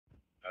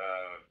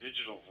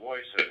digital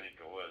voice, I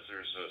think it was.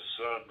 There's a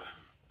sub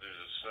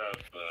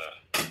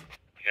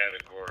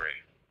category.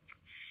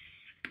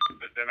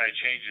 But then I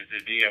changed it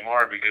to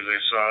DMR because I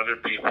saw other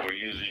people were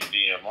using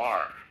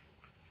DMR.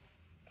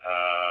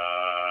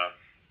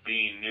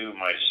 Being new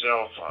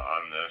myself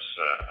on this,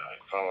 I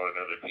followed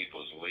other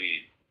people's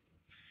lead.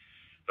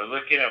 But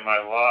looking at my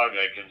log,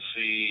 I can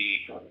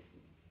see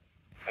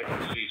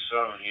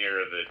some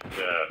here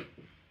that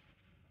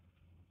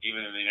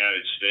even in the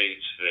United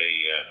States,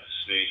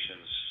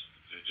 stations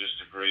are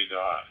just a gray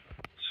dot.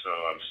 So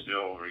I'm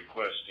still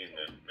requesting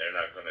that they're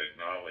not going to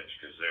acknowledge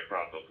because they're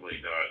probably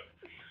not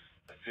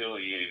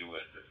affiliated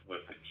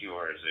with the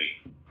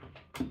QRZ.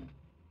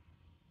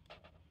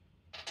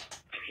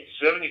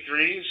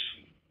 73s,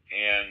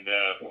 and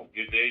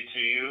good day to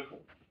you.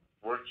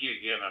 Work you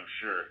again, I'm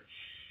sure.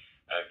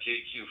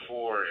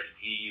 KQ4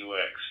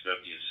 EUX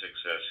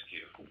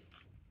W6SQ.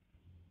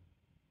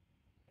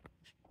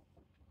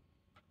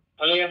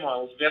 William,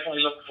 I'll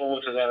definitely look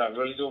forward to that. I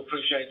really do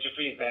appreciate your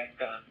feedback.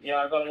 Yeah,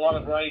 I've got a lot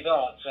of gray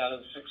dots out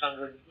of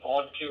 600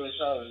 odd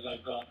QSOs.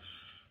 I've got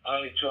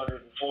only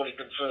 240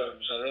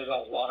 confirmed, so there's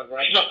a lot of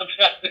gray dots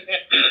out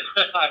there.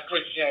 I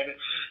appreciate it.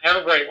 Have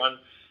a great one.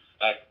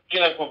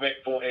 Kilo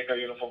Quebec 4 Echo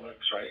Uniform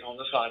X-ray on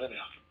the side and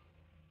out.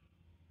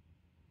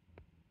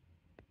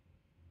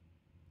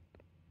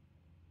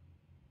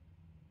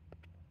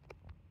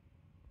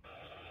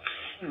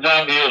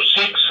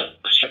 W6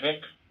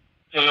 Quebec,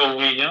 hello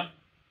William.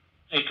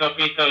 A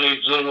capital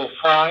is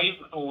 05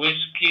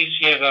 Whiskey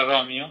Sierra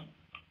Romeo.